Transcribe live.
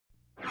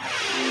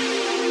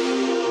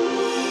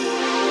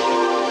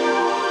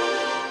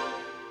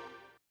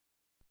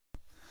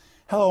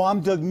Hello,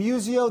 I'm Doug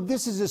Muzzio.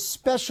 This is a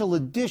special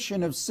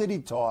edition of City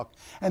Talk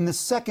and the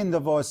second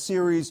of our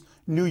series,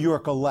 New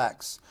York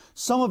Elects.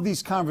 Some of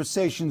these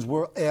conversations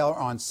will air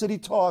on City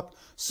Talk,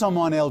 some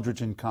on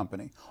Eldridge and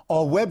Company.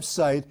 Our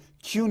website,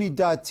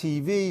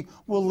 CUNY.TV,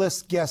 will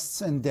list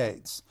guests and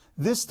dates.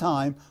 This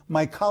time,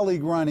 my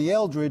colleague Ronnie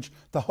Eldridge,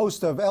 the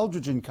host of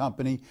Eldridge and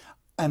Company,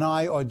 and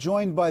I are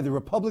joined by the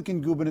Republican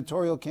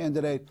gubernatorial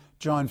candidate,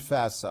 John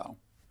Faso.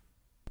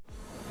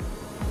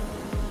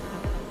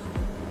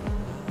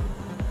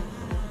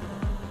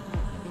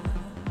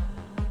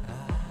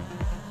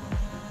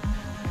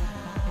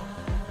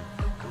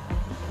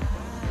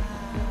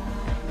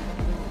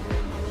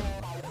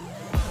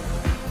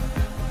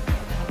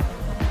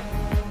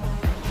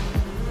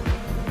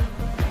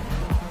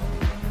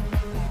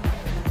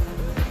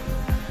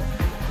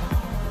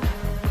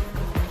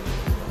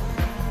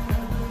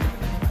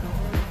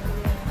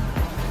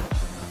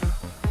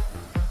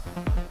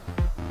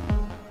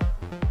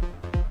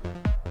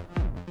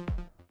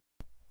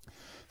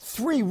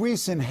 Three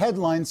recent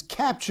headlines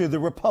capture the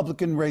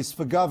Republican race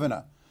for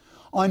governor.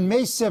 On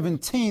May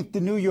 17th,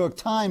 the New York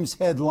Times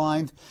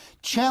headlined,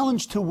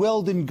 "Challenge to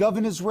Weldon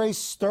governor's race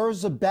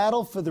stirs a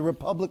battle for the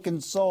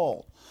Republican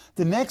soul."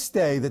 The next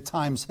day, the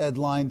Times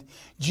headlined,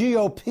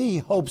 "GOP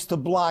hopes to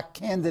block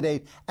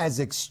candidate as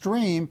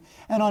extreme."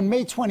 And on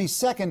May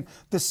 22nd,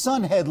 the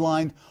Sun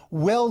headlined,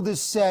 "Weld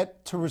is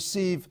set to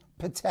receive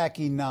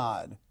Pataki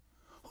nod."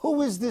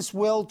 Who is this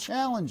Weld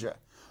challenger?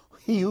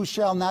 He who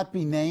shall not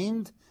be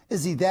named?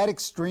 Is he that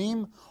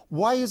extreme?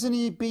 Why isn't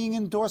he being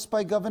endorsed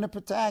by Governor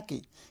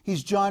Pataki?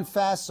 He's John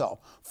Faso,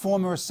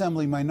 former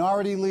Assembly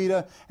Minority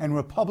Leader and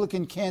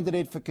Republican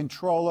candidate for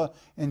Comptroller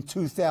in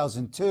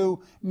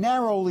 2002,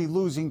 narrowly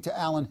losing to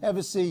Alan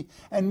Hevesy,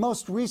 and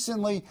most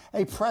recently,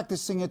 a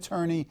practicing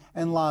attorney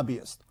and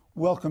lobbyist.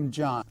 Welcome,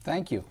 John.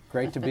 Thank you.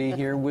 Great to be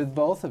here with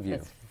both of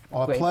you.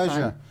 Our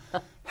pleasure.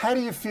 How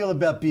do you feel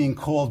about being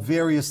called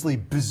variously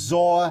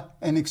bizarre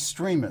and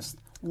extremist?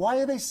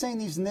 Why are they saying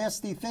these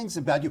nasty things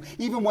about you?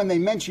 Even when they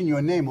mention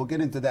your name, we'll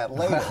get into that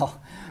later.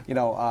 Well, you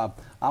know,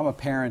 I'm a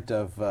parent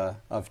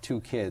of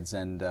two kids,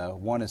 and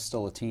one is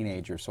still a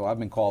teenager, so I've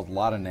been called a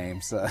lot of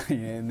names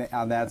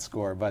on that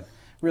score. But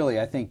really,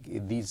 I think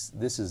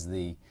this is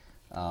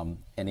an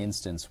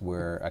instance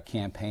where a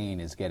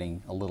campaign is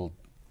getting a little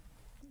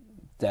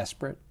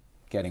desperate,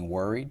 getting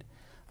worried.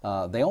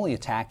 They only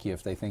attack you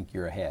if they think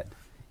you're ahead,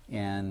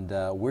 and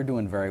we're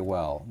doing very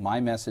well. My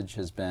message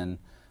has been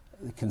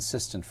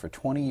consistent for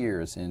 20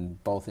 years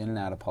both in and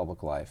out of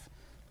public life,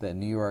 that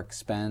New York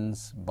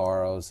spends,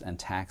 borrows, and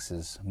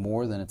taxes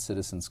more than its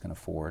citizens can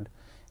afford,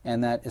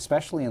 and that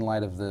especially in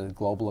light of the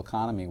global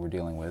economy we're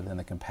dealing with and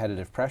the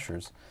competitive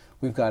pressures,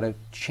 we've got to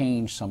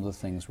change some of the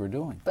things we're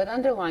doing. But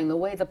underlying the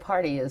way the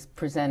party is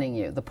presenting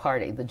you, the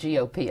party, the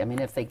GOP, I mean,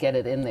 if they get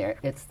it in there,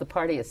 it's the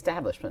party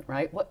establishment,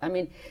 right? I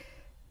mean,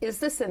 is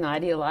this an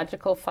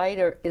ideological fight,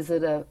 or is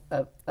it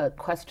a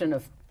question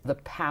of the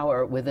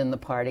power within the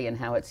party and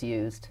how it's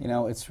used? You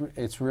know,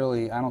 it's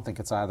really, I don't think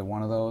it's either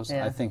one of those.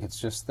 Yeah. I think it's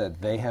just that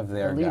they have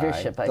their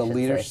leadership, guy.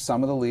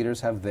 Some of the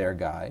leaders have their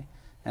guy,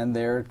 and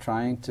they're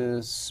trying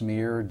to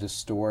smear,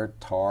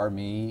 distort, tar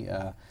me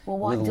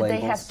with did labels. they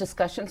have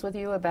discussions with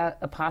you about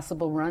a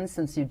possible run,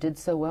 since you did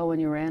so well when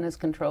you ran as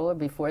controller,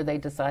 before they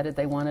decided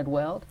they wanted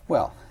Weld?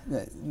 Well,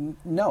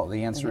 no,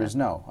 the answer is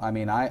no. I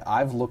mean,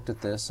 I've looked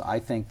at this. I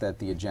think that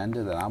the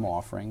agenda that I'm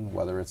offering,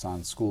 whether it's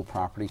on school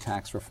property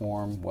tax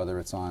reform, whether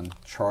it's on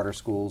charter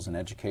schools and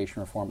education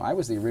reform, I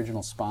was the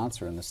original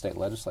sponsor in the state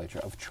legislature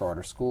of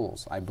charter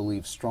schools. I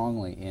believe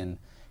strongly in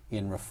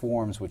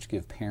reforms which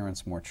give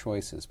parents more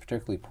choices,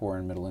 particularly poor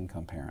and middle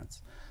income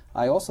parents.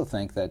 I also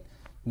think that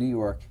New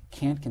York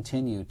can't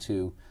continue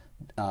to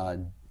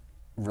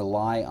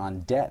rely on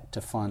debt to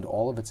fund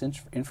all of its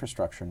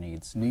infrastructure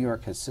needs. New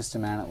York has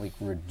systematically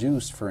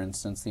reduced, for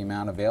instance, the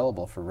amount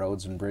available for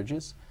roads and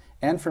bridges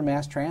and for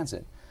mass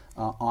transit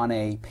on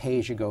a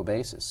pay-as-you-go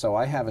basis. So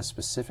I have a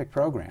specific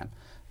program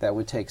that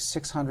would take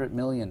 $600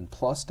 million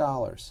plus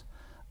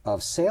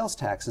of sales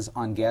taxes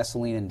on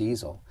gasoline and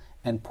diesel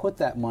and put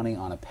that money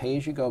on a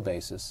pay-as-you-go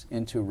basis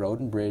into road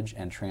and bridge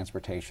and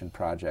transportation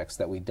projects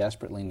that we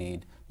desperately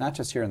need, not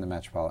just here in the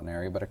metropolitan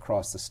area, but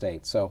across the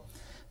state. So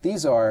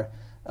these are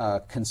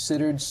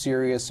considered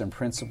serious and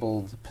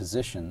principled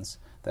positions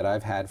that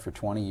I've had for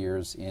 20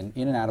 years in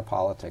and out of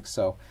politics.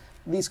 So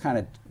these kind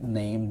of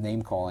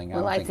name calling,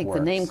 well, I think works.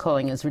 The name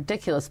calling is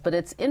ridiculous, but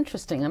it's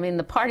interesting. I mean,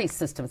 the party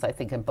systems, I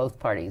think, in both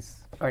parties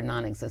are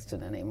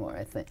non-existent anymore,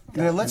 I think.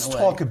 Yeah, let's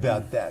talk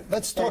about that.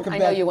 Let's talk about... I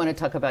know you want to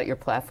talk about your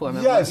platform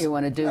and yes, what you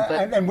want to do,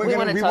 but and we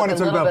want to talk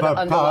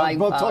about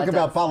we'll talk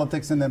about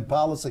politics and then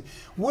policy.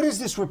 What is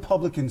this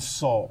Republican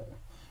soul?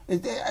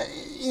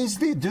 Does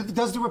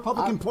the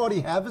Republican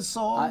Party have a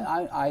soul?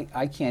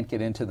 I can't get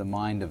into the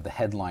mind of the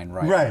headline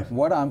writer. Right.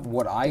 What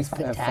I Does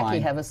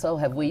Pataki have a soul?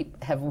 Have we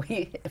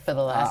for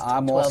the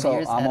last 12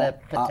 years had a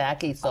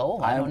Pataki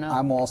soul? I don't know.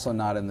 I'm also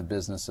not in the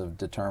business of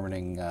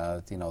determining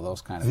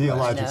those kind of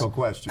theological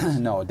questions.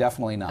 No,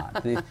 definitely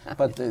not.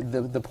 But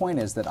the point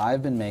is that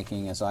I've been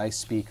making, as I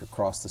speak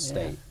across the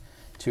state,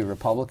 to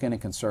Republican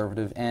and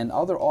conservative and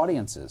other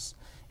audiences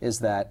is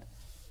that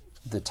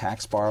the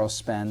tax, borrow,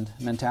 spend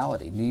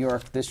mentality. New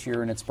York this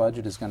year in its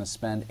budget is going to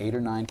spend 8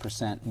 or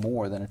 9%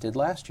 more than it did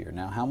last year.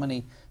 Now, how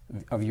many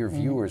of your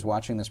viewers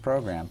watching this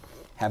program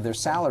have their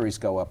salaries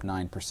go up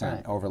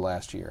 9% over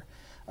last year?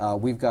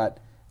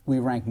 We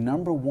rank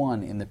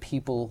 #1 in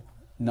the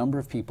number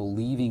of people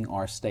leaving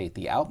our state.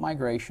 The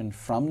outmigration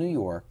from New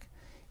York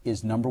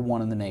is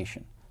 #1 in the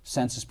nation.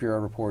 Census Bureau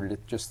reported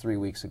it just 3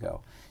 weeks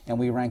ago. And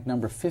we rank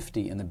number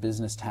 50 in the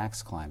business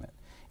tax climate.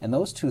 And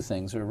those two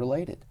things are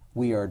related.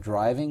 We are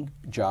driving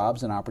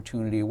jobs and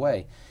opportunity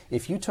away.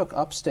 If you took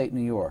upstate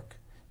New York,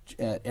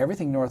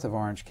 everything north of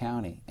Orange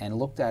County, and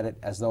looked at it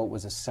as though it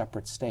was a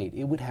separate state,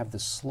 it would have the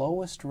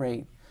slowest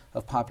rate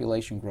of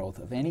population growth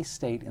of any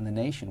state in the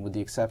nation, with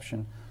the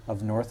exception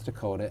of North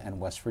Dakota and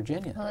West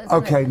Virginia. Well,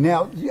 okay,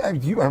 now,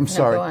 I'm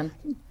sorry. Go on.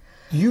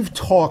 You've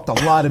talked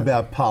a lot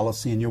about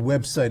policy, and your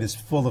website is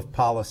full of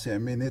policy. I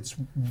mean, it's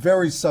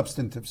very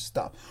substantive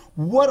stuff.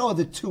 What are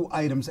the two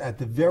items at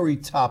the very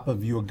top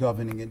of your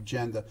governing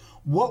agenda?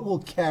 What will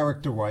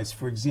characterize,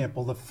 for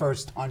example, the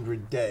first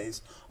 100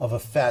 days of a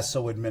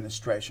Faso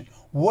administration?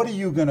 What are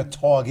you going to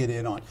target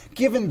in on?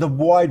 Given the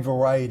wide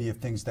variety of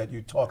things that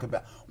you talk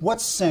about,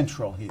 what's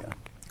central here?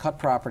 Cut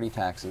property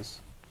taxes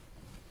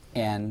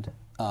and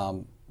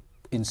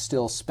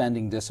instill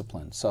spending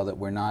discipline so that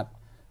we're not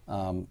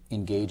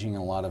engaging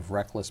in a lot of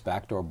reckless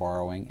backdoor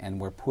borrowing,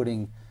 and we're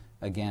putting,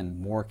 again,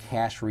 more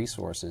cash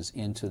resources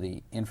into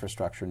the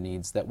infrastructure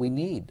needs that we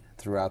need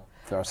throughout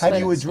our state. How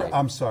do you address?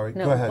 I'm sorry.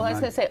 No, go ahead. well, I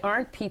was going to say,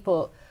 aren't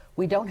people?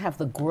 We don't have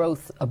the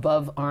growth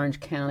above Orange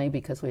County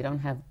because we don't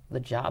have the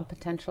job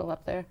potential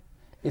up there.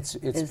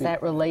 Is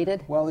that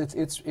related? Well,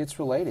 it's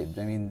related.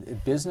 I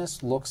mean,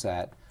 business looks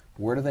at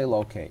where do they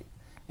locate,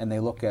 and they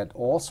look at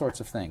all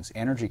sorts of things.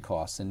 Energy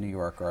costs in New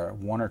York are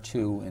 1 or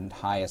 2 and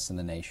highest in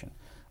the nation.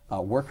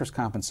 Workers'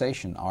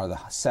 compensation are the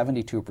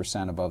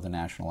 72% above the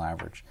national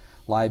average.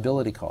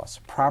 Liability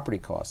costs, property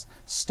costs,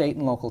 state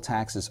and local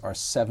taxes are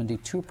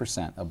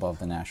 72% above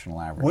the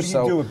national average. What do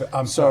you do about?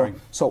 I'm sorry.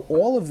 So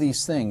all of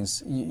these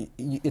things,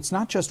 it's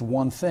not just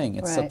one thing.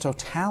 It's the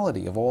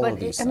totality of all of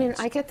these things. I mean,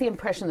 I get the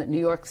impression that New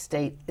York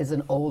State is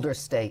an older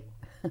state.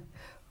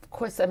 Of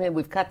course, I mean,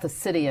 we've got the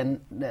city, and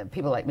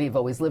people like me have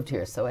always lived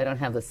here, so I don't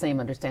have the same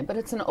understanding. But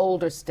it's an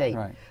older state.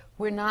 Right.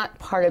 We're not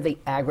part of the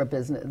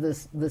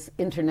agribusiness, this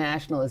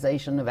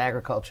internationalization of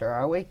agriculture,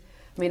 are we? I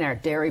mean, our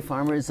dairy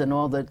farmers and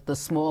all the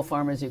small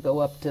farmers, you go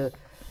up to,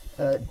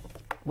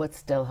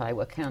 what's Delhi?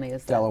 What county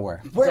is that?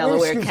 Delaware.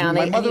 Delaware County.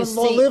 My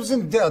mother-in-law lives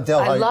in Delhi.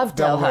 I love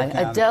Delhi.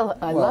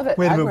 I love it.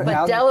 But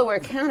Agri- Delaware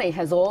County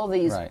has all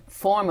these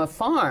former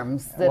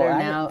farms that are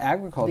now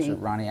agriculture.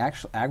 Ronnie,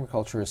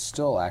 agriculture is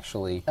still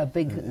actually a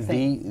big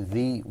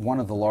thing. One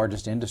of the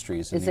largest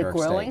industries in New York State.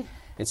 Is it growing? State.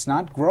 It's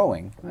not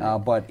growing,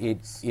 but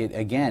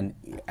again,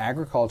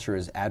 agriculture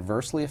is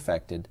adversely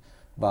affected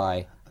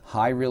by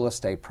high real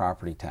estate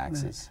property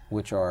taxes,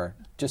 which are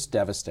just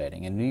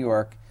devastating. In New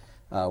York,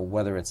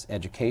 whether it's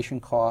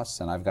education costs,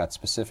 and I've got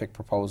specific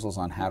proposals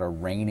on how to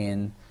rein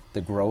in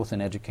the growth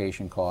in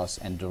education costs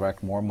and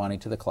direct more money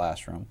to the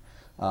classroom,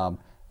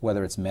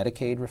 whether it's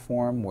Medicaid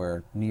reform,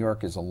 where New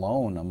York is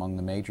alone among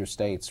the major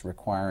states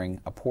requiring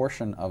a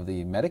portion of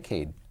the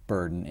Medicaid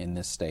burden in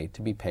this state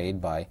to be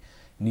paid by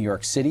New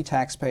York City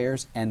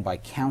taxpayers and by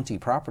county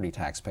property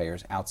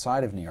taxpayers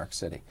outside of New York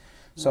City.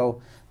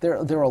 So there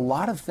are a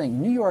lot of things.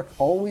 New York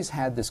always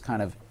had this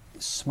kind of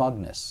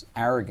smugness,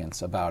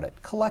 arrogance about it,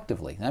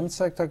 collectively. I'm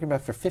talking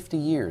about for 50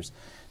 years,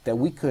 that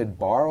we could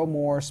borrow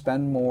more,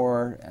 spend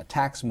more,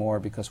 tax more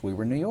because we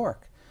were New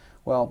York.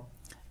 Well,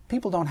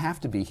 people don't have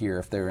to be here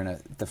if they're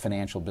in the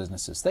financial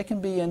businesses. They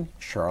can be in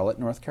Charlotte,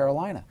 North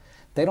Carolina.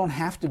 They don't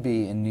have to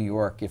be in New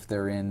York if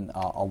they're in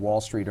a Wall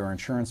Street or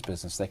insurance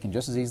business. They can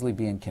just as easily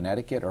be in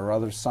Connecticut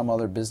or some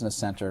other business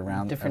center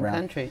around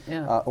country,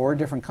 or a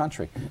different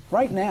country.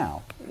 Right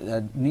now,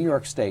 New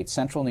York State,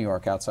 Central New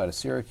York, outside of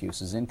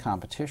Syracuse, is in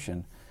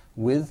competition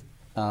with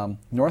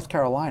North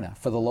Carolina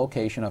for the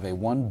location of a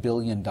 $1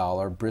 billion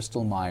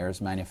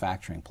Bristol-Myers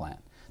manufacturing plant.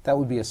 That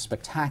would be a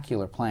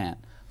spectacular plant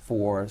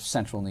for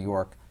Central New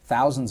York,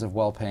 thousands of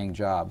well-paying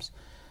jobs.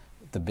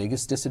 The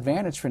biggest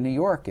disadvantage for New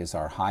York is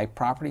our high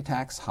property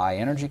tax, high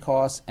energy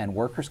costs, and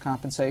workers'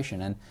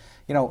 compensation. And,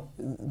 you know,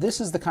 this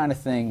is the kind of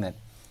thing that,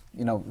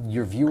 you know,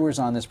 your viewers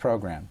on this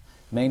program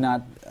may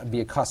not be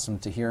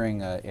accustomed to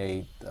hearing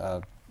a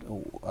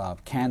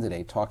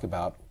candidate talk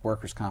about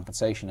workers'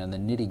 compensation and the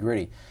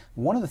nitty-gritty.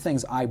 One of the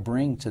things I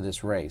bring to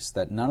this race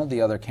that none of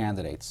the other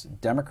candidates,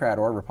 Democrat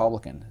or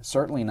Republican,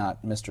 certainly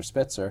not Mr.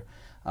 Spitzer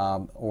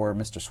or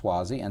Mr.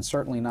 Swazi, and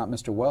certainly not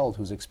Mr. Weld,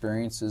 whose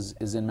experience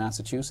is in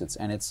Massachusetts,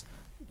 and it's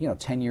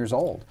 10 years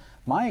old.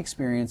 My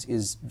experience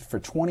is, for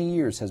 20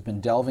 years, has been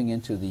delving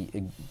into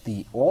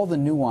all the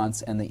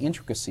nuance and the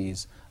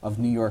intricacies of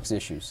New York's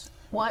issues.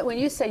 Why, when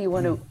you say you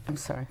want to, I'm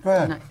sorry. Go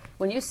ahead.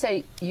 When you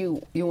say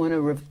you want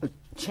to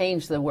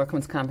change the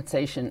workman's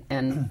compensation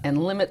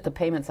and limit the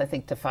payments, I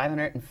think, to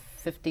 $550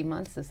 50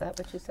 months, is that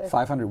what you said?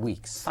 500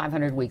 weeks.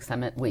 500 weeks, I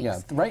meant weeks.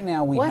 Yeah, right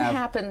now we what have... What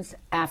happens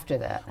after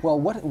that? Well,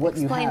 what you have...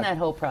 Explain that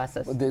whole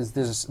process.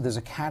 There's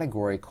a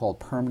category called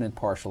permanent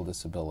partial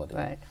disability.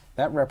 Right.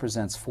 That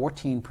represents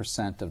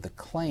 14% of the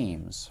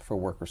claims for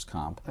workers'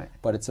 comp, right.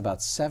 but it's about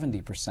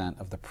 70%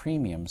 of the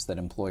premiums that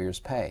employers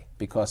pay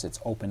because it's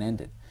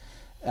open-ended.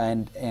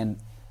 And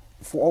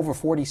for over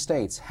 40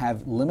 states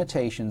have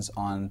limitations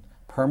on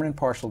permanent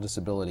partial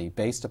disability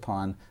based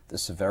upon the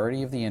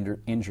severity of the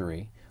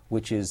injury,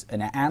 which is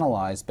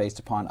analyzed based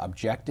upon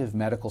objective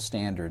medical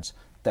standards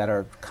that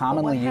are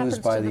commonly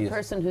used by the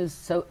person who's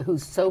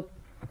so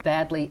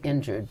badly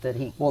injured that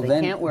they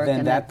can't work, then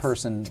and that that's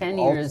person 10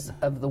 years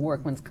of the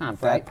workman's comp,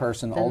 that right?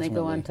 person then ultimately they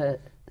go on to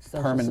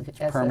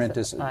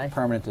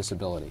permanent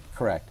disability,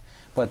 correct.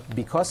 But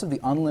because of the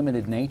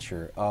unlimited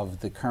nature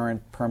of the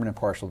current permanent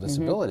partial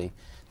disability,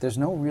 there's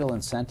no real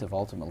incentive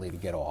ultimately to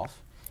get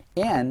off.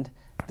 And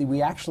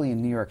we actually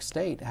in New York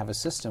State have a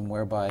system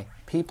whereby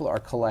people are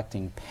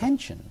collecting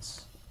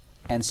pensions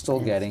and still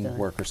getting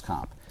workers'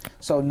 comp.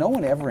 So no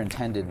one ever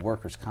intended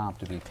workers' comp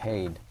to be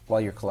paid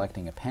while you're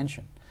collecting a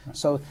pension.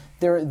 So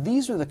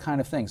these are the kind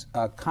of things.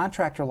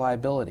 Contractor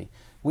liability.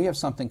 We have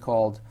something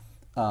called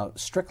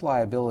strict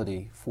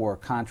liability for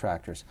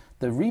contractors.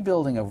 The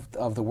rebuilding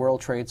of the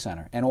World Trade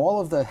Center and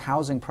all of the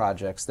housing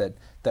projects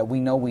that we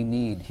know we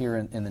need here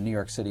in the New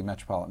York City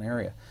metropolitan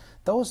area,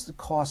 those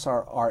costs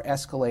are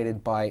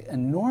escalated by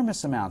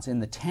enormous amounts, in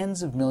the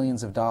tens of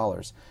millions of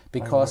dollars,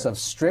 because of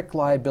strict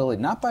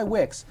liability, not by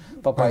WICS,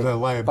 but by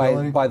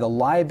the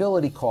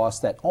liability costs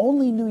that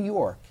only New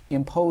York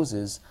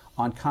imposes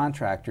on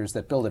contractors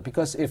that build it.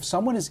 Because if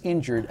someone is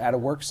injured at a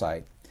work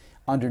site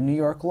under New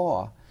York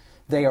law,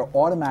 they are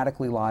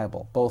automatically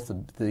liable, both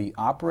the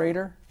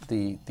operator,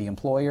 the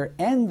employer,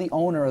 and the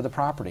owner of the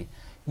property.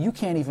 You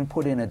can't even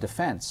put in a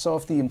defense. So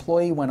if the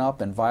employee went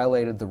up and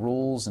violated the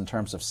rules in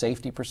terms of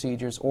safety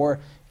procedures, or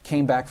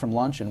came back from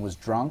lunch and was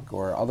drunk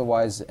or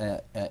otherwise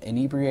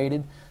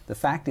inebriated, the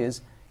fact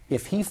is,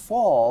 if he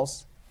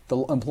falls, the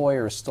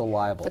employer is still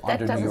liable under New York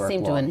law. But that doesn't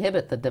seem to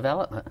inhibit the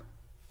development.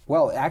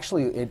 Well,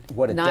 actually,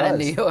 what it Not does...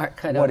 in New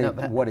York, I don't know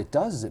about. What it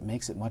does is it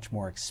makes it much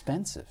more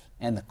expensive.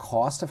 And the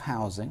cost of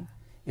housing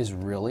is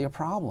really a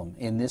problem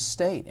in this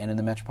state and in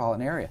the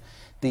metropolitan area.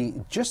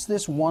 Just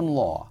this one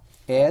law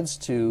adds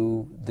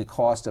to the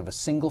cost of a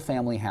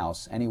single-family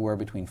house anywhere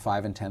between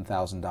 $5,000 and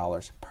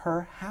 $10,000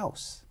 per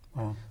house.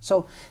 Oh.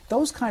 So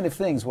those kind of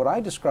things, what I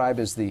describe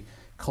as the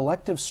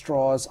collective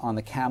straws on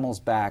the camel's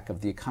back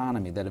of the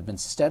economy that have been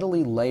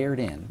steadily layered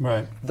in,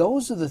 right.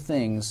 Those are the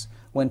things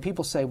when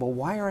people say, well,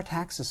 why are our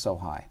taxes so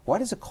high? Why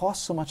does it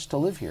cost so much to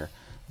live here?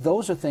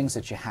 Those are things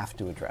that you have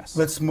to address.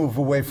 Let's move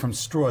away from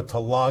straw to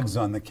logs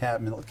on the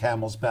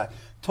camel's back.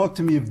 Talk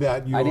to me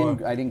about your...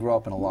 I didn't grow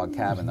up in a log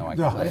cabin, though, I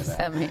can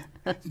tell you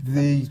that.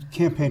 The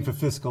campaign for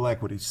fiscal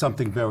equity,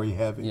 something very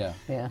heavy.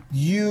 Yeah.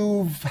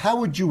 How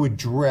would you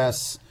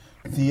address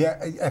the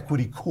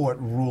equity court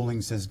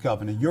rulings as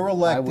governor? You're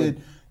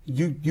elected,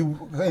 you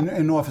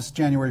in office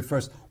January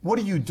 1st. What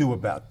do you do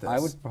about this? I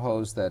would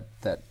propose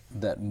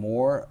that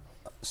more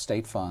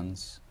state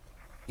funds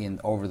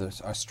over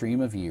a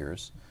stream of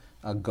years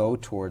go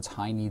towards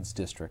high needs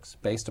districts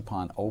based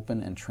upon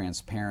open and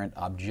transparent,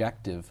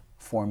 objective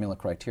formula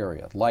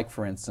criteria, like,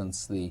 for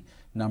instance, the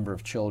number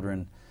of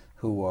children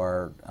who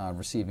are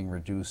receiving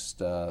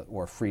reduced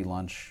or free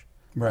lunch,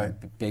 right,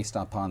 based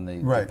upon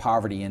the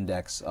poverty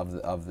index of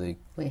the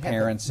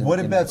parents. What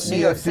about New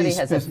York City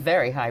has a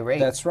very high rate.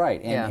 That's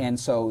right, and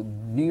so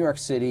New York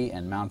City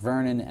and Mount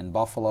Vernon and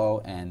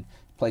Buffalo and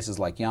places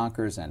like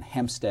Yonkers and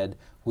Hempstead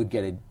would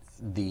get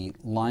the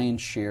lion's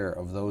share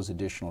of those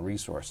additional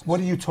resources. What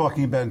are you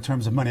talking about in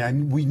terms of money?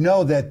 We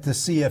know that the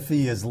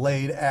CFE has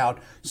laid out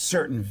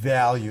certain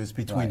values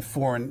between right.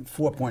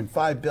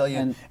 4.5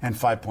 billion and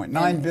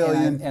 5.9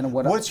 billion. And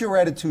what's your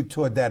attitude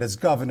toward that as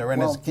governor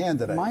and as a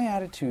candidate? My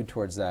attitude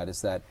towards that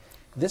is that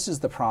this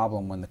is the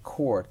problem when the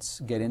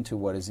courts get into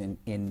what is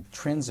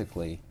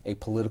intrinsically a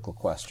political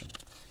question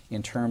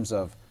in terms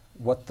of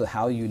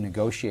how you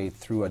negotiate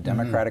through a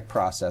democratic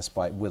process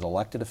with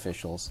elected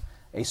officials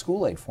a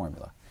school aid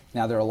formula.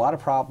 Now, there are a lot of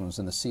problems,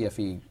 and the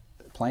CFE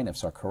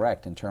plaintiffs are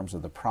correct in terms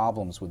of the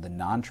problems with the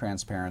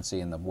non-transparency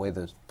and the way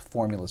the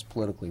formula is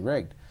politically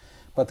rigged.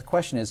 But the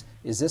question is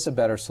this a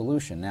better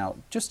solution? Now,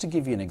 just to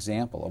give you an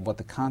example of what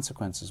the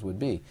consequences would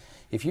be,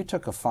 if you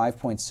took a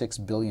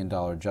 $5.6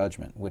 billion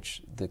judgment,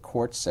 which the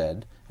court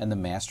said and the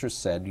masters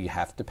said you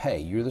have to pay,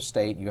 you're the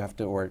state, you have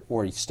to,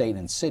 or state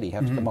and city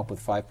have to come up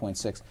with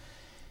 5.6.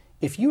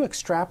 If you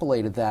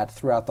extrapolated that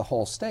throughout the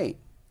whole state,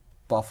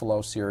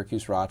 Buffalo,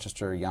 Syracuse,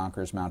 Rochester,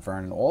 Yonkers, Mount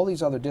Vernon, all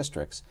these other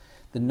districts,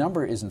 the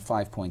number isn't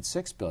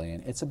 5.6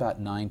 billion, it's about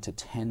 9 to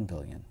 10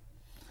 billion.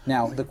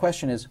 Now, the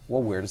question is,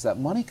 well, where does that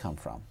money come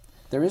from?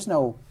 There is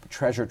no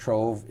treasure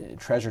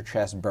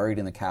chest buried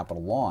in the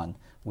Capitol lawn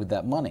with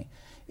that money.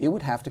 It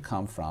would have to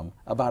come from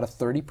about a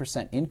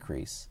 30%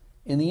 increase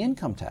in the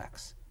income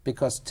tax,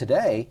 because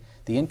today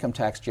the income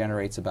tax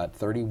generates about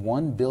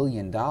 $31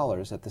 billion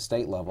at the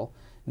state level.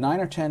 9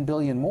 or 10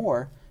 billion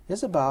more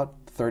is about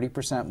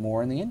 30%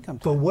 more in the income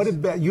tax. But what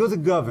about, you're the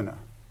governor.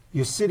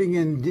 You're sitting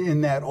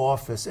in that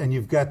office and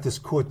you've got this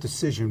court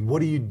decision. What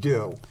do you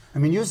do? I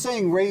mean, you're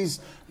saying raise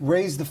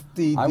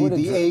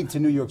the aid to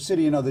New York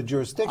City and other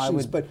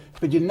jurisdictions, but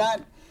you're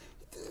not.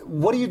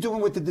 What are you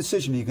doing with the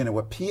decision? Are you going to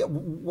appeal?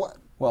 What?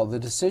 Well, the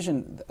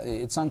decision,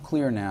 it's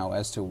unclear now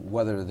as to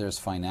whether there's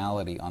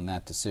finality on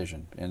that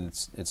decision, and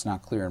it's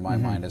not clear in my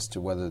mind as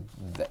to whether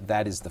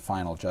that is the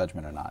final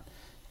judgment or not.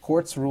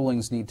 Courts'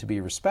 rulings need to be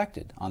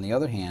respected. On the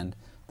other hand,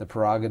 the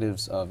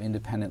prerogatives of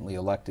independently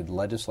elected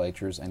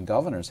legislatures and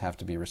governors have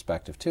to be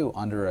respected too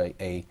under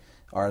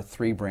our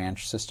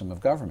three-branch system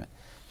of government.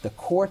 The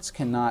courts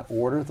cannot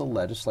order the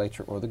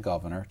legislature or the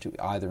governor to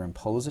either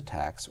impose a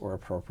tax or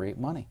appropriate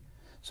money.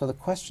 So the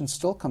question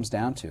still comes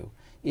down to,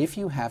 if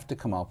you have to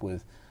come up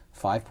with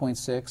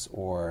 5.6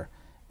 or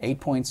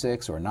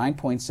 8.6 or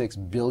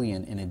 9.6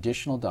 billion in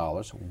additional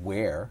dollars,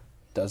 where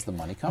does the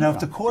money come from? Now, if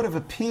the Court of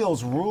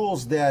Appeals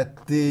rules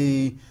that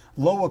the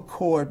lower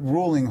court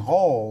ruling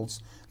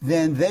holds,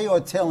 then they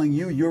are telling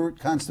you your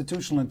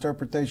constitutional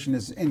interpretation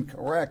is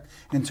incorrect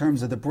in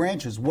terms of the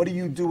branches. What do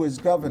you do as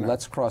governor?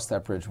 Let's cross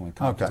that bridge when we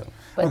come to it.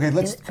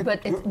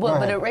 But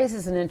it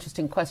raises an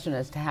interesting question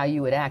as to how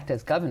you would act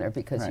as governor,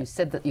 because you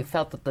said that you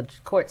felt that the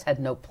courts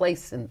had no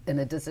place in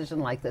a decision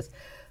like this.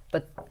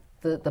 But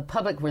the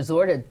public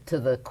resorted to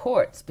the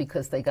courts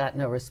because they got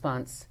no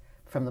response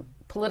from the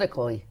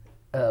politically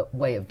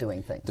way of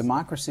doing things.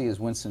 Democracy, as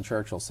Winston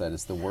Churchill said,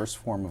 is the worst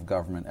form of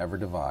government ever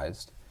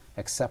devised,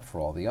 except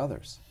for all the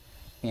others.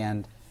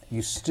 And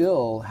you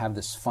still have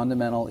this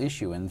fundamental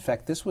issue. In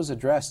fact, this was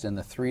addressed in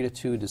the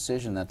 3-2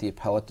 decision that the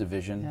appellate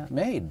division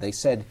made. They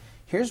said,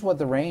 here's what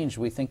the range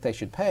we think they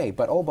should pay,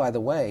 but oh, by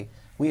the way,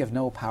 we have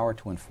no power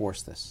to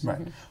enforce this.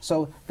 Right.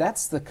 So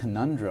that's the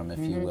conundrum, if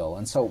you will.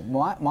 And so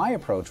my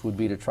approach would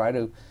be to try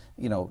to,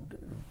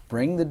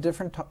 bring the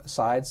different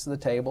sides to the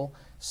table,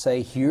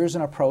 say, here's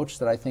an approach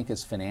that I think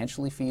is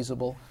financially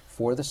feasible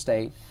for the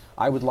state.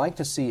 I would like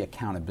to see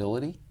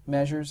accountability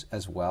measures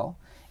as well.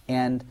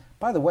 And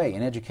by the way,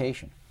 in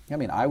education, I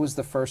mean, I was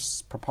the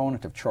first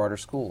proponent of charter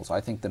schools. I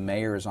think the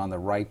mayor is on the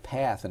right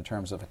path in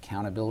terms of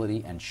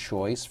accountability and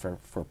choice for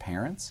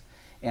parents.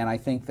 And I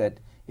think that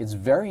it's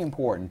very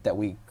important that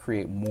we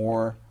create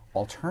more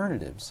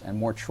alternatives and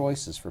more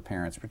choices for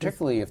parents,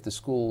 particularly if the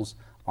schools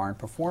aren't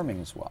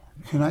performing as well.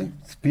 Can I,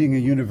 being a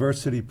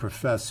university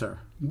professor,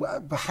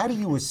 how do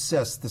you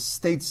assess the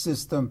state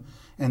system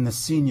and the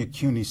senior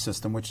CUNY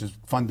system, which is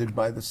funded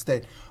by the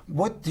state?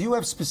 What do you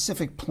have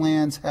specific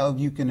plans how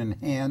you can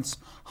enhance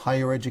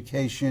higher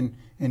education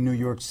in New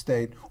York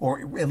State,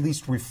 or at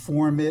least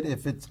reform it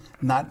if it's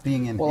not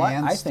being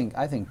enhanced? Well,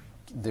 I think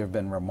there have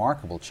been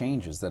remarkable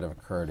changes that have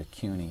occurred at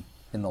CUNY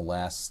in the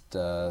last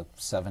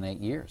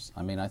 7-8 years.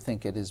 I mean, I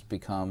think it has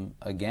become,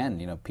 again,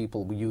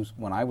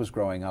 when I was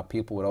growing up,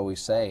 people would always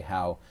say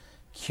how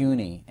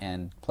CUNY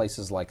and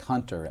places like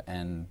Hunter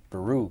and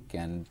Baruch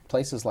and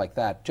places like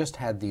that just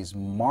had these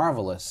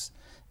marvelous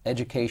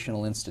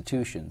educational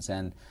institutions,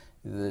 and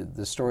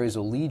the story is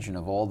a legion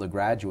of all the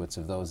graduates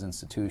of those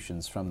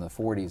institutions from the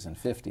 40s and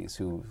 50s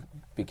who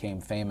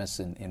became famous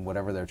in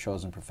whatever their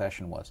chosen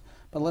profession was.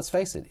 But let's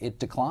face it, it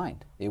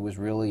declined. It was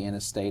really in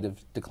a state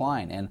of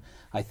decline. And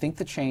I think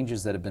the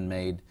changes that have been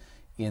made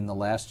in the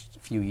last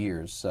few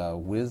years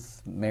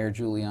with Mayor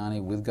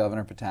Giuliani, with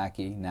Governor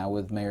Pataki, now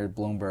with Mayor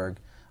Bloomberg,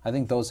 I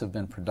think those have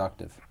been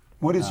productive.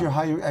 What is your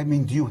higher, I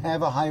mean, do you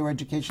have a higher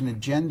education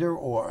agenda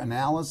or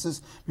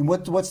analysis? I mean,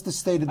 what's the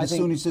state of the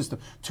SUNY system?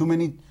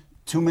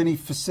 Too many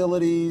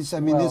facilities?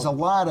 I mean, there's a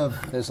lot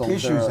of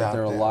issues out there.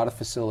 There are a lot of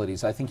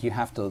facilities. I think you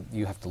have to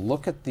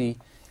look at the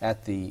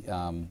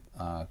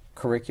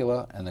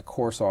curricula and the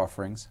course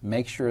offerings,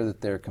 make sure that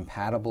they're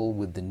compatible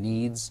with the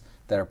needs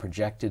that are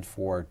projected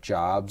for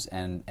jobs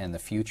and the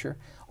future.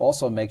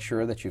 Also make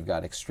sure that you've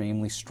got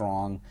extremely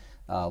strong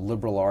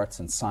liberal arts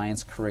and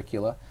science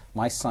curricula.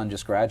 My son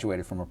just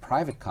graduated from a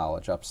private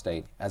college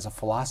upstate as a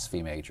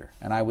philosophy major,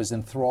 and I was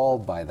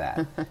enthralled by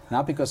that.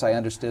 Not because I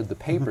understood the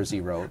papers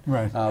he wrote,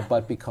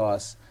 but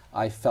because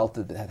I felt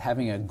that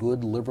having a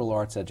good liberal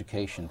arts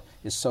education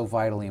is so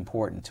vitally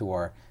important to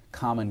our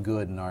common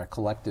good and our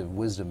collective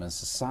wisdom as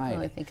society.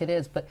 Well, I think it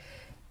is, but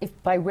if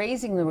by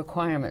raising the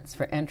requirements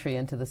for entry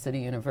into the city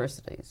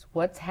universities,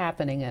 what's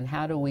happening and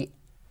how do we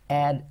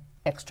add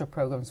extra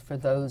programs for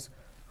those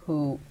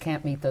who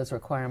can't meet those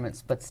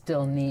requirements but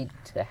still need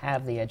to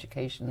have the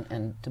education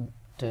and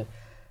to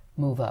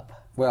move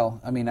up?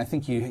 Well, I mean, I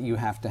think you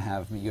have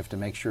to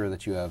make sure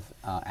that you have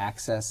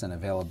access and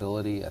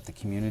availability at the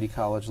community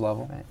college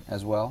level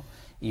as well.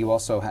 You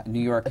also New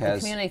York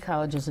has the community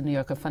colleges in New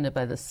York are funded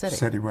by the city.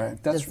 City, right?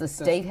 Does the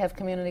state have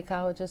community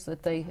colleges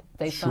that they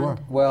sure. fund?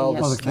 Well,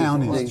 the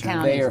counties.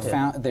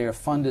 They are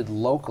funded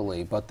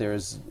locally, but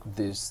there's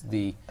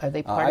the. Are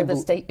they part of the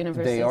state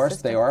university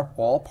system? They are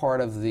all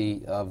part of the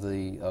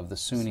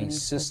SUNY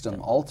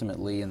system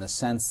ultimately, in the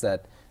sense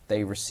that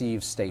they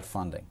receive state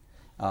funding.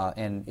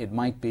 And it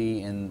might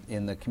be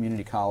in the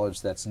community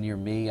college that's near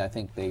me. I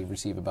think they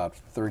receive about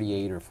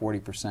 38 or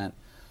 40%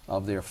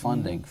 of their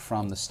funding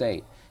from the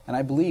state. And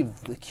I believe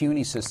the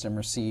CUNY system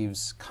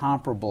receives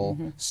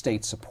comparable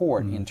state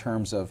support in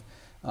terms of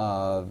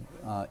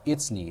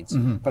its needs.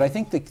 But I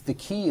think the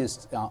key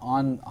is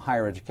on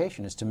higher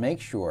education is to make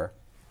sure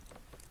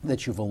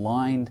that you've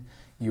aligned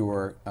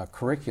your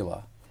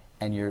curricula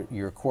and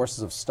your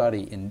courses of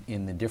study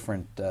in the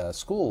different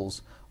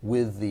schools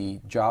with the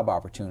job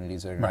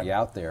opportunities that are going to be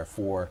out there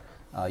for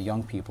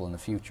young people in the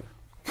future.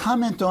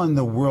 Comment on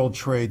the World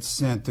Trade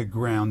Center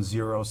Ground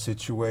Zero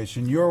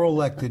situation. You're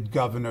elected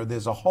governor.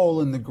 There's a hole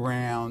in the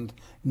ground,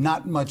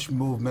 not much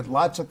movement,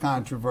 lots of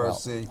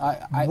controversy.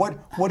 Well,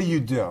 what do you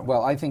do?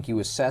 Well, I think you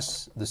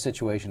assess the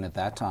situation at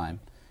that time.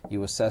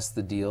 You assess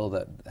the deal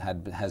that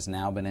has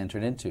now been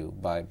entered into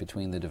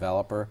between the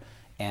developer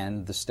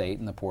and the state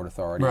and the Port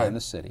Authority and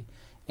the city.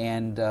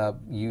 And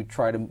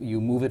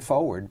you move it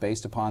forward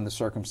based upon the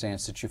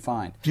circumstance that you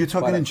find. You're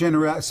talking in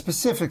general,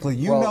 specifically.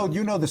 You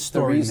know the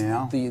story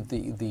now.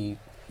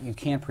 You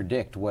can't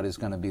predict what is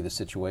going to be the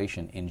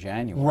situation in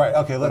January. Right.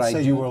 Okay. Let's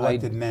say you were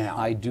elected now.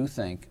 I do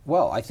think.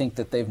 Well, I think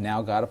that they've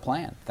now got a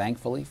plan.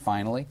 Thankfully,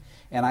 finally.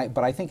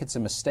 But I think it's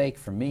a mistake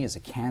for me as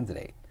a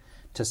candidate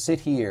to sit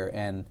here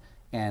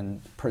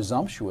and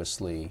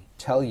presumptuously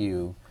tell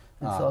you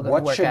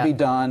what should be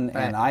done,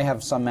 and I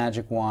have some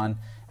magic wand.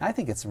 I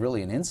think it's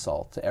really an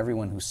insult to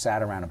everyone who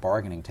sat around a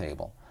bargaining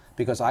table,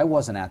 because I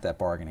wasn't at that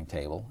bargaining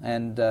table,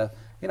 and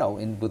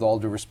with all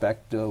due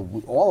respect,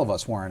 all of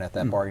us weren't at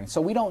that bargaining. So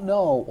we don't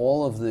know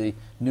all of the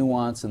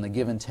nuance and the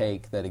give and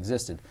take that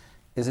existed.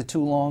 Is it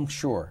too long?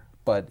 Sure,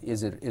 but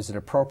is it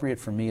appropriate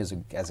for me as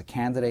a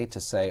candidate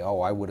to say,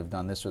 oh, I would have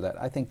done this or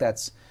that? I think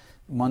that's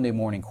Monday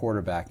morning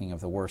quarterbacking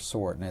of the worst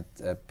sort, and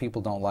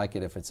people don't like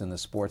it if it's in the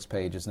sports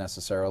pages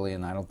necessarily,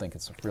 and I don't think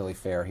it's really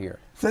fair here.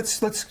 Let's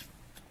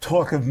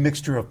talk of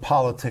mixture of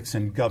politics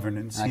and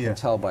governance here. I can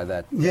tell by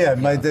that. Yeah,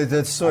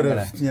 that's sort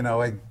of,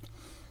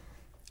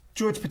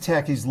 George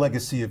Pataki's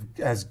legacy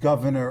as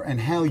governor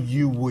and how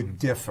you would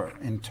differ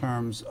in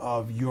terms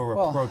of your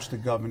approach to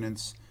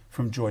governance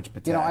from George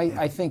Pataki.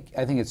 I think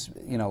it's,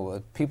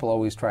 people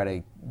always try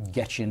to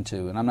get you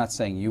into, and I'm not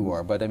saying you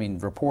are, but I mean,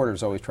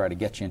 reporters always try to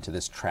get you into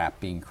this trap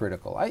being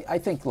critical. I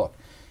think, look,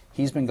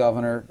 he's been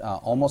governor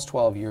almost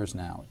 12 years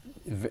now.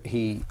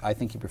 I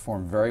think he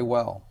performed very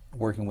well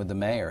working with the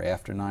mayor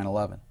after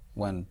 9/11,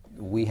 when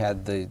we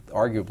had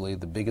arguably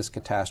the biggest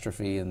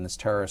catastrophe in this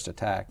terrorist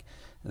attack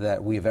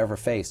that we have ever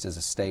faced as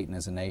a state and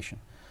as a nation.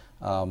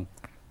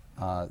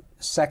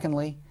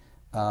 Secondly,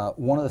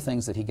 one of the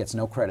things that he gets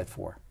no credit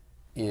for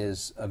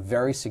is a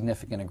very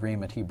significant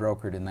agreement he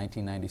brokered in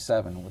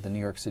 1997 with the New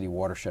York City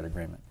Watershed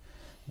Agreement,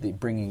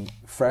 bringing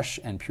fresh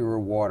and pure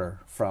water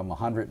from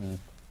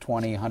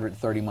 120,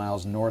 130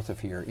 miles north of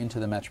here into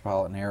the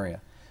metropolitan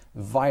area.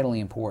 Vitally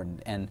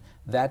important, and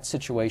that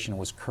situation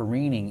was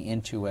careening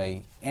into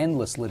an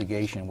endless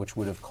litigation which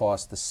would have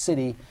cost the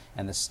city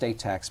and the state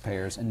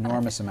taxpayers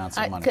enormous amounts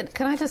of money.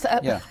 Can I just...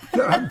 Yeah.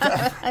 Go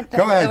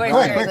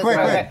ahead,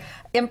 quick.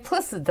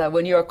 Implicit, though,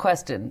 in your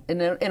question,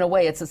 in a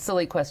way it's a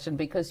silly question,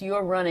 because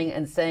you're running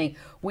and saying,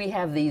 we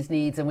have these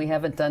needs and we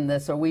haven't done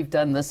this, or we've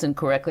done this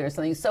incorrectly or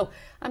something. So,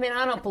 I mean,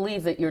 I don't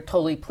believe that you're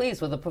totally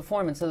pleased with the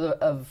performance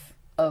of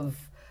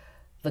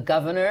the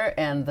governor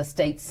and the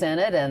state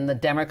senate and the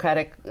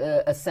Democratic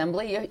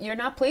Assembly. You're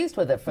not pleased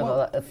with it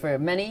for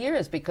many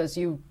years, because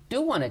you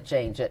do want to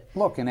change it.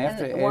 Look, and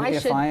why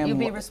should you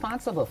be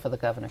responsible for the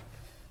governor?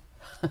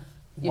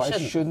 Why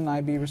shouldn't I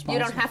be responsible? You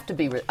don't have to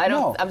be.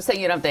 I'm saying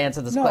you don't have to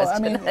answer this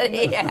question. I mean,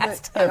 he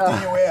asked.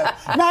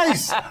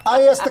 Nice.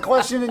 I asked the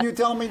question and you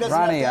tell me doesn't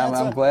Ronnie, have to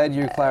answer. I'm glad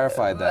you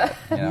clarified that.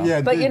 Yeah,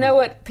 but you know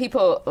what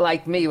people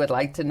like me would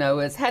like to know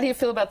is, how do you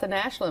feel about the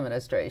national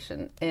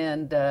administration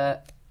and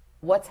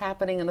what's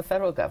happening in the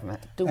federal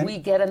government? Do we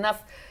get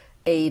enough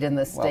aid in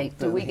the state?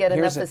 Do we get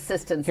enough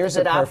assistance? Is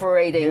it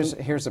operating?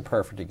 Here's a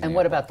perfect example. And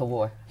what about the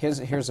war?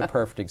 Here's a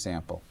perfect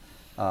example.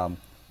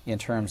 In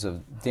terms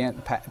of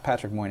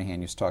Patrick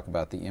Moynihan used to talk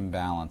about the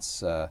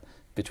imbalance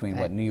between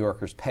what New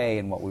Yorkers pay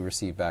and what we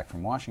receive back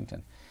from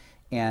Washington.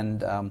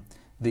 And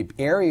the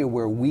area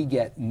where we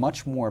get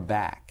much more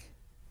back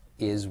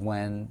is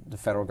when the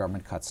federal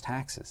government cuts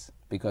taxes,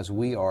 because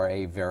we are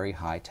a very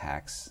high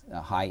tax,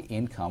 high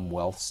income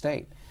wealth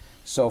state.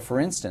 So, for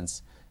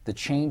instance, the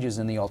changes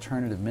in the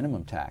alternative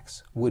minimum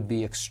tax would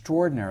be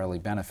extraordinarily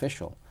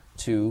beneficial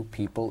to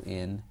people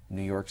in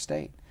New York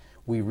State.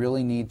 We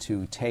really need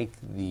to take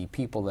the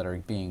people that are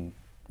being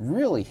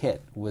really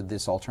hit with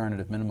this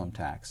alternative minimum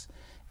tax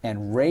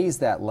and raise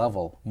that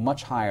level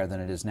much higher than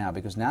it is now,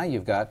 because now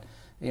you've got,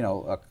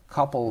 a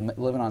couple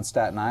living on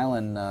Staten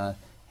Island.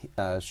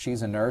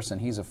 She's a nurse and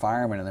he's a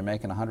fireman, and they're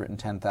making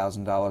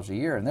 $110,000 a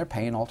year, and they're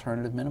paying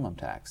alternative minimum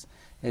tax.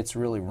 It's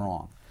really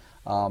wrong.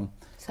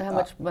 So how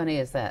much money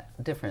is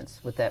that difference?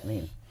 Would that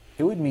mean?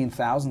 It would mean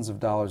thousands of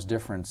dollars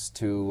difference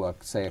to,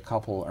 say, a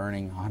couple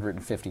earning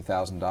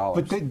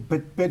 $150,000.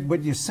 But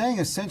what you're saying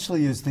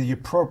essentially is the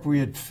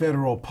appropriate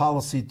federal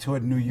policy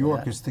toward New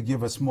York is to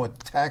give us more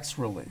tax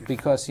relief.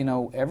 Because,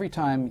 every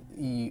time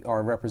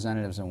our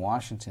representatives in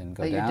Washington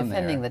go down there... But you're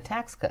defending the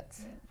tax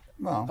cuts.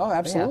 Well, oh,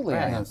 absolutely.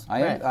 Yeah, I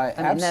am. right. I am. Right.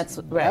 I mean, that's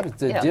right.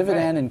 The Yeah,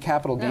 dividend right. and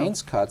capital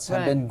gains cuts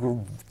have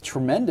been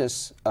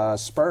tremendous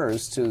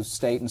spurs to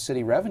state and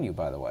city revenue,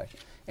 by the way.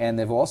 And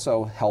they've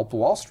also helped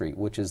Wall Street,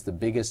 which is the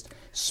biggest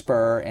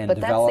spur and But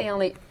develop. that's the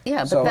only,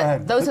 yeah, So-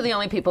 but those are the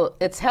only people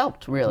it's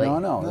helped, really.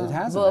 No, it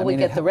hasn't. Well, I we mean,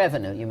 get the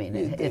revenue, you mean.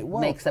 It well,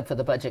 makes up for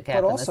the budget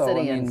gap but in also, the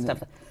city I mean, and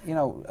stuff. you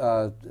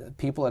know,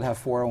 people that have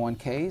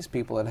 401ks,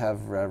 people that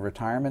have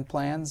retirement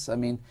plans, I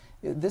mean,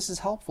 this is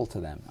helpful to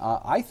them.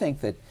 I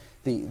think that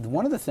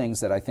one of the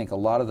things that I think a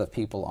lot of the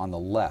people on the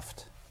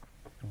left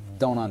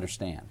don't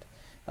understand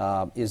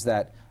is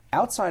that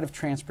outside of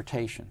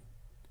transportation,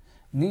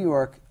 New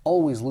York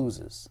always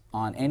loses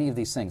on any of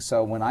these things.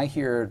 So when I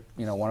hear,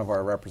 you know, one of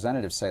our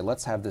representatives say,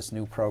 let's have this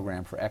new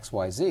program for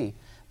XYZ,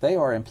 they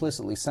are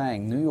implicitly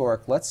saying, New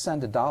York, let's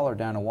send $1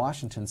 down to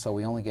Washington so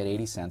we only get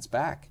 80 cents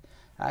back.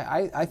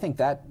 I think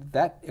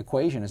that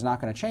equation is not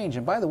going to change.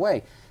 And by the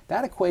way,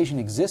 that equation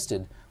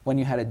existed when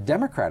you had a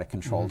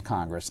Democratic-controlled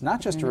Congress,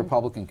 not just a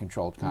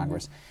Republican-controlled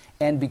Congress.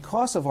 And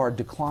because of our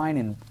decline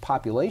in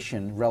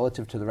population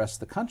relative to the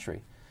rest of the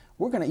country,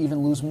 we're going to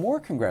even lose more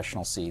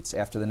congressional seats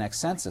after the next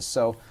census.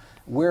 So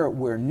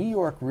where New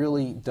York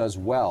really does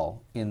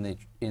well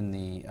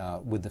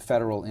with the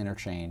federal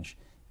interchange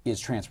is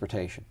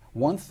transportation.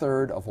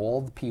 1/3 of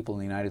all the people in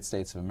the United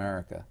States of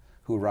America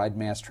who ride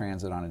mass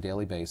transit on a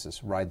daily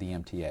basis ride the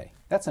MTA.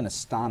 That's an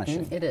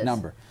astonishing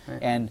number.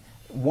 Right. And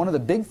one of the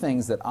big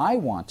things that I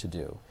want to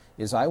do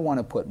is I want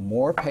to put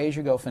more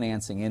pay-as-you-go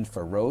financing in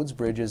for roads,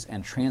 bridges,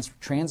 and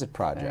transit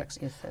projects.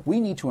 Right. Yes,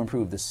 We need to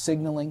improve the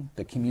signaling,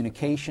 the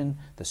communication,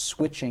 the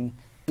switching.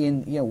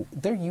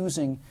 They're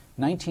using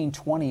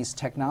 1920s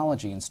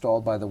technology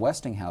installed by the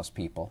Westinghouse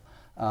people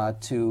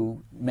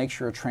to make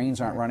sure trains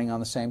aren't running on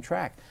the same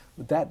track.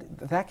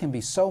 That can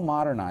be so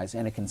modernized,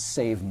 and it can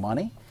save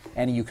money,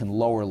 and you can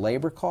lower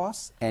labor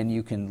costs, and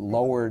you can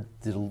lower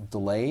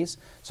delays.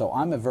 So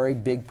I'm a very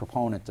big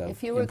proponent of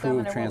If you were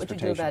improved governor, what would you do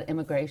transportation. about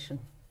immigration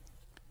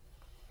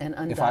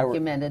and If I were-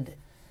 undocumented?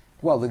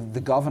 Well, the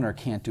governor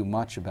can't do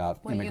much about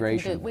Well,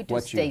 immigration. we do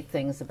state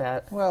things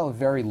about. Well,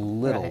 very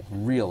little, Right.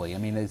 really. I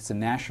mean, it's a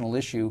national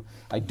issue.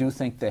 I do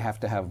think they have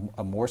to have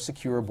more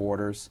secure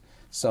borders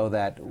so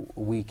that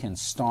we can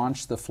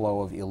staunch the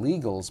flow of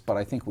illegals, but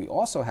I think we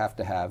also have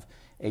to have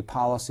a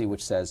policy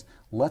which says,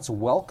 let's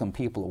welcome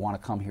people who want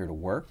to come here to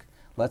work.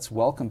 Let's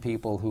welcome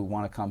people who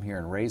want to come here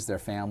and raise their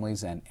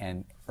families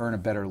and earn a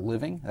better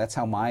living. That's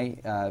how my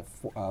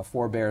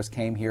forebears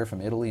came here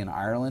from Italy and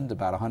Ireland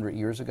about 100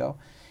 years ago.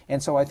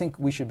 And so I think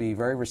we should be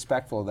very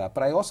respectful of that.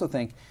 But I also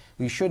think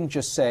we shouldn't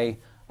just say,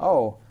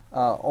 oh,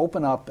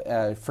 open up,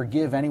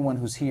 forgive anyone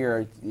who's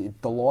here,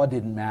 the law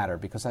didn't matter,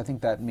 because I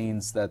think that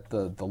means that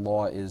the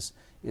law is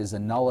a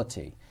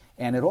nullity.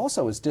 And it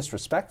also is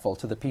disrespectful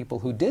to the people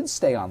who did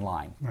stay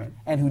online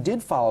and who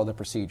did follow the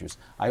procedures.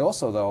 I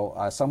also,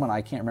 though, someone,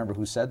 I can't remember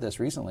who said this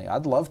recently,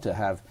 I'd love to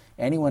have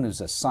anyone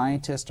who's a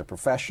scientist, a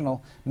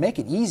professional, make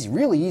it easy,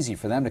 really easy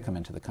for them to come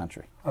into the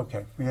country.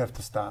 Okay, we have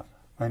to stop.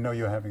 I know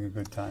you're having a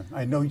good time.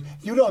 I know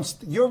you don't,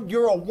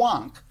 you're a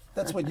wonk.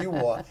 That's what you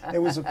are. It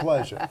was a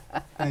pleasure.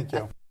 Thank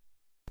you.